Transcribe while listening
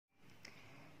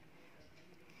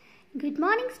Good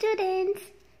morning, students.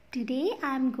 Today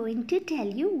I am going to tell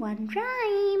you one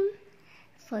rhyme.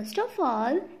 First of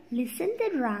all, listen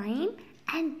the rhyme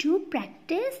and do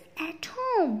practice at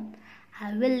home.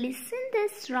 I will listen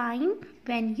this rhyme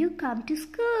when you come to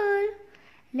school.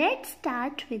 Let's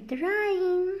start with the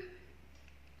rhyme.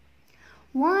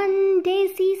 One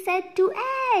Daisy said to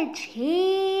Edge,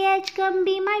 "Hey Edge, come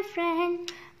be my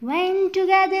friend." When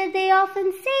together they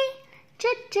often say,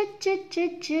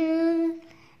 "Ch-ch-ch-ch-ch."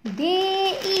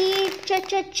 They eat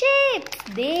chips.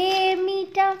 They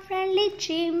meet a friendly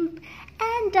chimp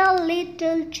and a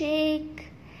little chick.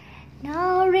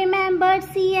 Now remember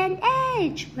C and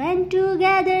H. When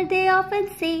together they often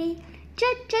say,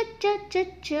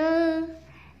 "Ch-ch-ch-ch-ch."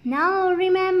 Now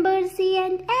remember C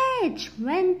and H.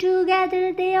 When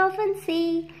together they often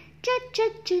say,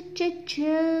 "Ch-ch-ch-ch-ch."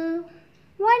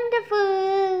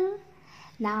 Wonderful!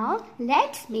 Now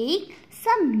let's make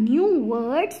some new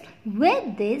words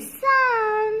with this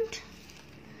sound.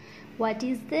 What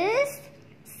is this?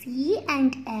 C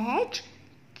and H,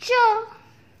 ch.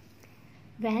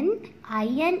 When I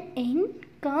and N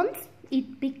comes,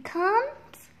 it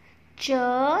becomes ch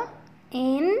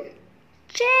in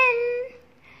chin.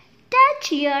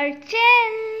 Touch your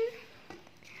chin.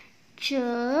 Ch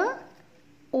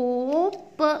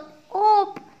op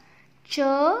op. Ch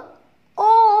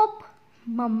op.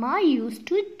 Mama used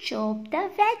to chop the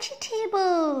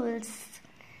vegetables.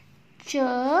 Ch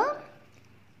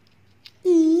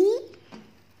e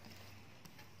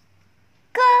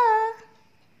k.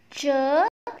 Ch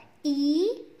e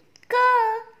k.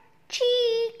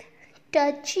 Cheek.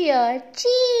 Touch your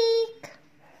cheek.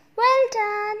 Well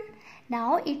done.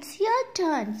 Now it's your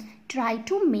turn. Try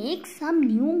to make some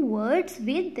new words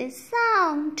with this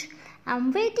sound.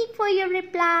 I'm waiting for your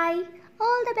reply.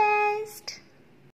 All the best.